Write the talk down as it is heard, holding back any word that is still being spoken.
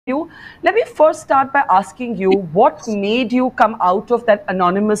you. Let me first start by asking you what made you come out of that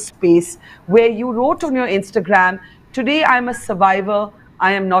anonymous space where you wrote on your Instagram, "Today I'm a survivor,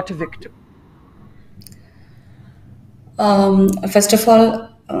 I am not a victim." First of all,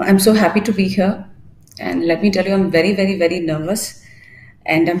 I'm so happy to be here. And let me tell you, I'm very, very, very nervous.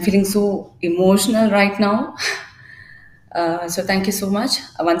 And I'm feeling so emotional right now. So thank you so much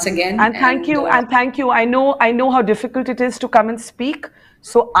once again. And thank And you, and thank you. I know how difficult it is to come and speak.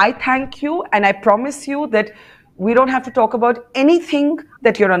 So I thank you, and I promise you that we don't have to talk about anything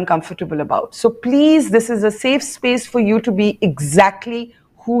that you're uncomfortable about. So please, this is a safe space for you to be exactly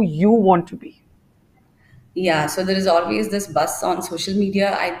who you want to be. yeah, so there is always this buzz on social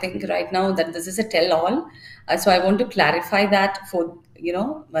media, I think, right now that this is a tell all. So I want to clarify that for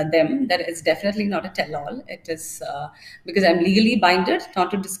them, that it's definitely not a tell all. It is because I'm legally binded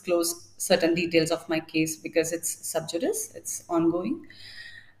not to disclose certain details of my case because it's sub judice, it's ongoing.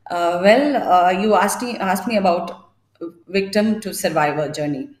 You asked me about victim to survivor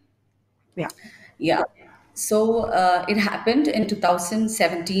journey. Yeah. Yeah. So it happened in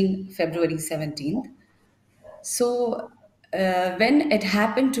 2017, February 17th. So when it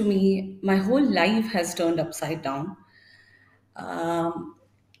happened to me, my whole life has turned upside down. Um,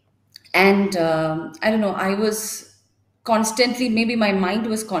 and I don't know, I was constantly, maybe my mind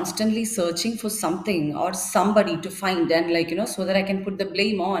was constantly searching for something or somebody to find, and so that I can put the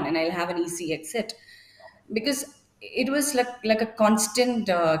blame on and I'll have an easy exit, because it was like a constant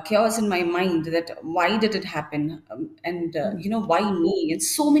chaos in my mind that why did it happen, and why me, and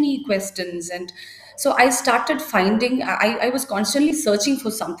so many questions. And so I started finding, I was constantly searching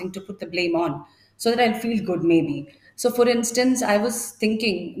for something to put the blame on so that I'll feel good maybe. So for instance, I was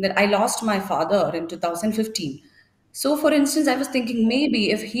thinking that I lost my father in 2015. So for instance, I was thinking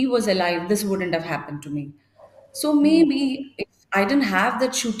maybe if he was alive this wouldn't have happened to me. So maybe if I didn't have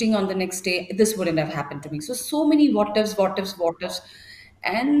that shooting on the next day, this wouldn't have happened to me. So so many what ifs, what ifs, what ifs,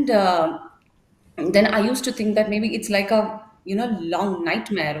 and then I used to think that maybe it's like a long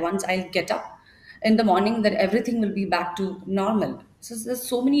nightmare. Once I'll get up in the morning, that everything will be back to normal. So there's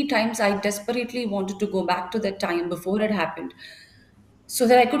so many times I desperately wanted to go back to that time before it happened, so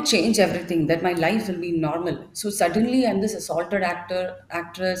that I could change everything, that my life will be normal. So suddenly I'm this assaulted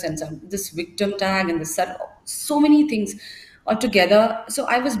actress, and this victim tag, and so many things altogether. So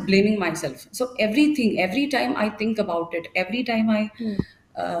I was blaming myself. So every time I think about it, every time Hmm.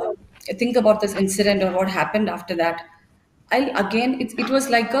 uh, think about this incident or what happened after that, it was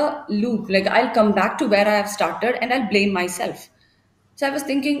like a loop. Like I'll come back to where I have started and I'll blame myself. So I was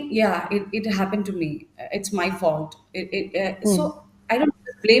thinking, yeah, it happened to me. It's my fault. Hmm. So I don't know,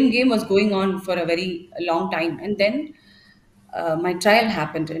 the blame game was going on for a very long time. And then my trial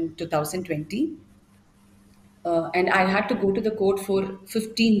happened in 2020. And I had to go to the court for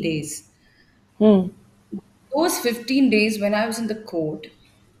 15 days. Hmm. Those 15 days when I was in the court,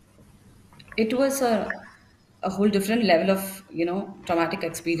 it was a whole different level of, traumatic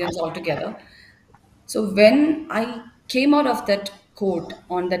experience altogether. So when I came out of that court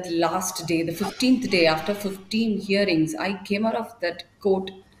on that last day, the 15th day after 15 hearings, I came out of that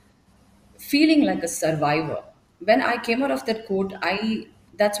court feeling like a survivor. When I came out of that court, I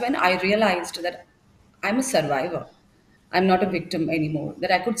that's when I realized that I'm a survivor. I'm not a victim anymore.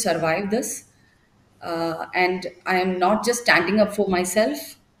 That I could survive this, and I am not just standing up for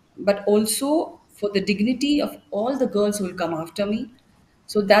myself, but also for the dignity of all the girls who will come after me.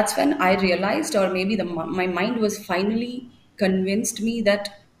 So that's when I realized, or maybe my mind was finally convinced me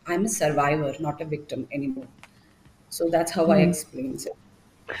that I'm a survivor, not a victim anymore. So that's how I explain it.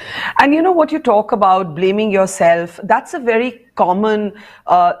 And you know what you talk about, blaming yourself, that's a very common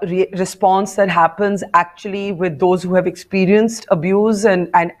response that happens actually with those who have experienced abuse and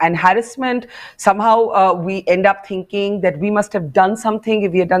harassment. Somehow we end up thinking that we must have done something.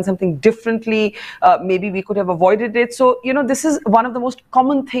 If we had done something differently, maybe we could have avoided it. So, this is one of the most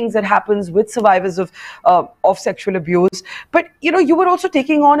common things that happens with survivors of sexual abuse. But, you were also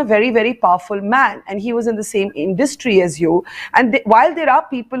taking on a very, very powerful man, and he was in the same industry as you. And while there are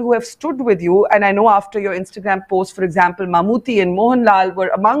people who have stood with you, and I know after your Instagram post, for example, Mammootty and Mohanlal were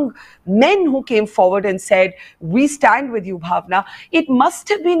among men who came forward and said, "We stand with you, Bhavana." It must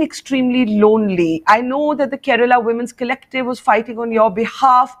have been extremely lonely. I know that the Kerala Women's Collective was fighting on your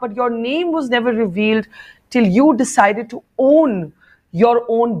behalf, but your name was never revealed till you decided to own your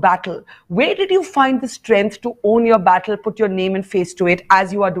own battle. Where did you find the strength to own your battle, put your name and face to it,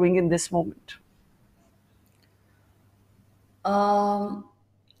 as you are doing in this moment? Um,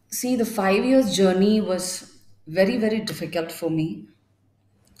 See, the 5 years journey was very, very difficult for me,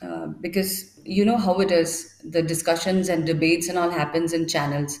 because you know how it is, the discussions and debates and all happens in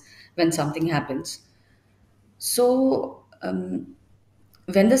channels when something happens. So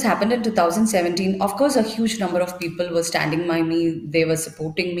when this happened in 2017, of course, a huge number of people were standing by me, they were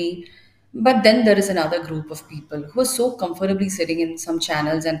supporting me. But then there is another group of people who are so comfortably sitting in some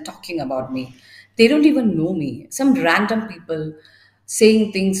channels and talking about me. They don't even know me. Some random people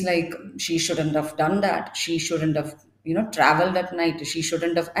saying things like, she shouldn't have done that, she shouldn't have, traveled at night, she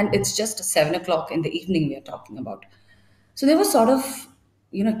shouldn't have. And it's just 7 o'clock in the evening we are talking about. So they were sort of,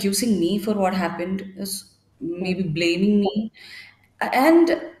 accusing me for what happened, maybe blaming me.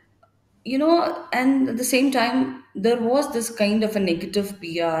 And, and at the same time, there was this kind of a negative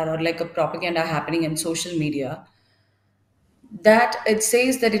PR or like a propaganda happening in social media, that it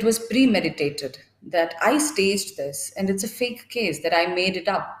says that it was premeditated, that I staged this and it's a fake case, that I made it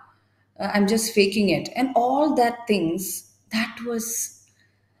up. I'm just faking it. And all that things, that was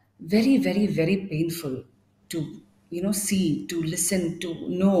very, very, very painful to, see, to listen, to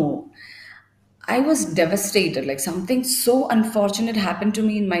know. I was devastated. Like something so unfortunate happened to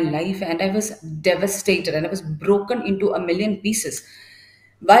me in my life, and I was devastated and I was broken into a million pieces.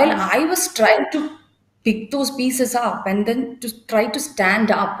 While I was trying to pick those pieces up and then to try to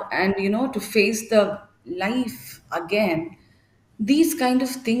stand up and, to face the life again, these kind of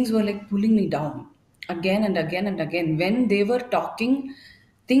things were like pulling me down again and again and again. When they were talking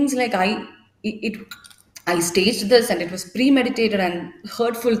things like it I staged this and it was premeditated and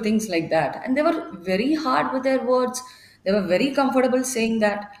hurtful things like that. And they were very hard with their words. They were very comfortable saying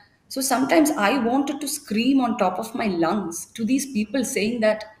that. So sometimes I wanted to scream on top of my lungs to these people saying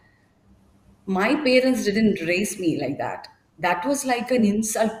that my parents didn't raise me like that. That was like an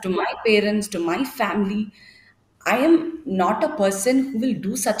insult to my parents, to my family. I am not a person who will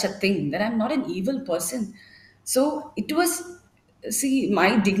do such a thing, that I'm not an evil person. So it was, see,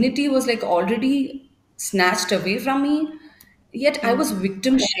 my dignity was like already snatched away from me, yet I was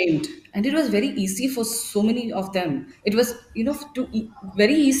victim shamed. And it was very easy for so many of them. It was,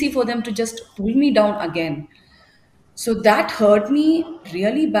 very easy for them to just pull me down again. So that hurt me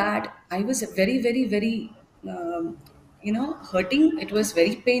really bad. I was very, very, very, hurting. It was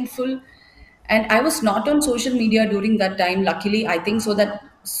very painful. And I was not on social media during that time. Luckily, I think so that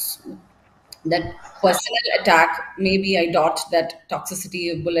personal attack, maybe I dodged that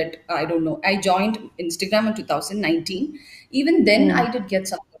toxicity bullet. I don't know. I joined Instagram in 2019. Even then, Mm. I did get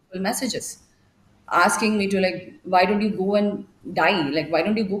some hurtful messages asking me to, like, why don't you go and die, like why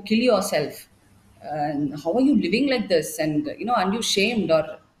don't you go kill yourself, and how are you living like this, and aren't you shamed, or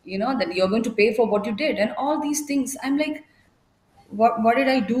that you're going to pay for what you did, and all these things. I'm like, what did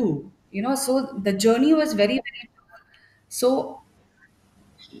I do, so the journey was very, very tough. So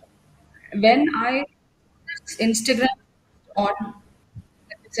when I Instagram on,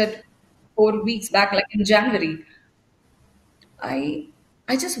 like I said, 4 weeks back, like in January, i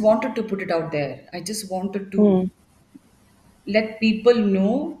I just wanted to put it out there. I just wanted to Mm. let people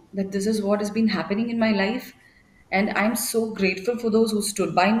know that this is what has been happening in my life. And I'm so grateful for those who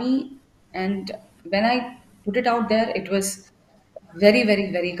stood by me. And when I put it out there, it was very, very,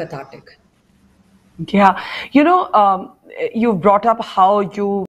 very cathartic. Yeah. You brought up how you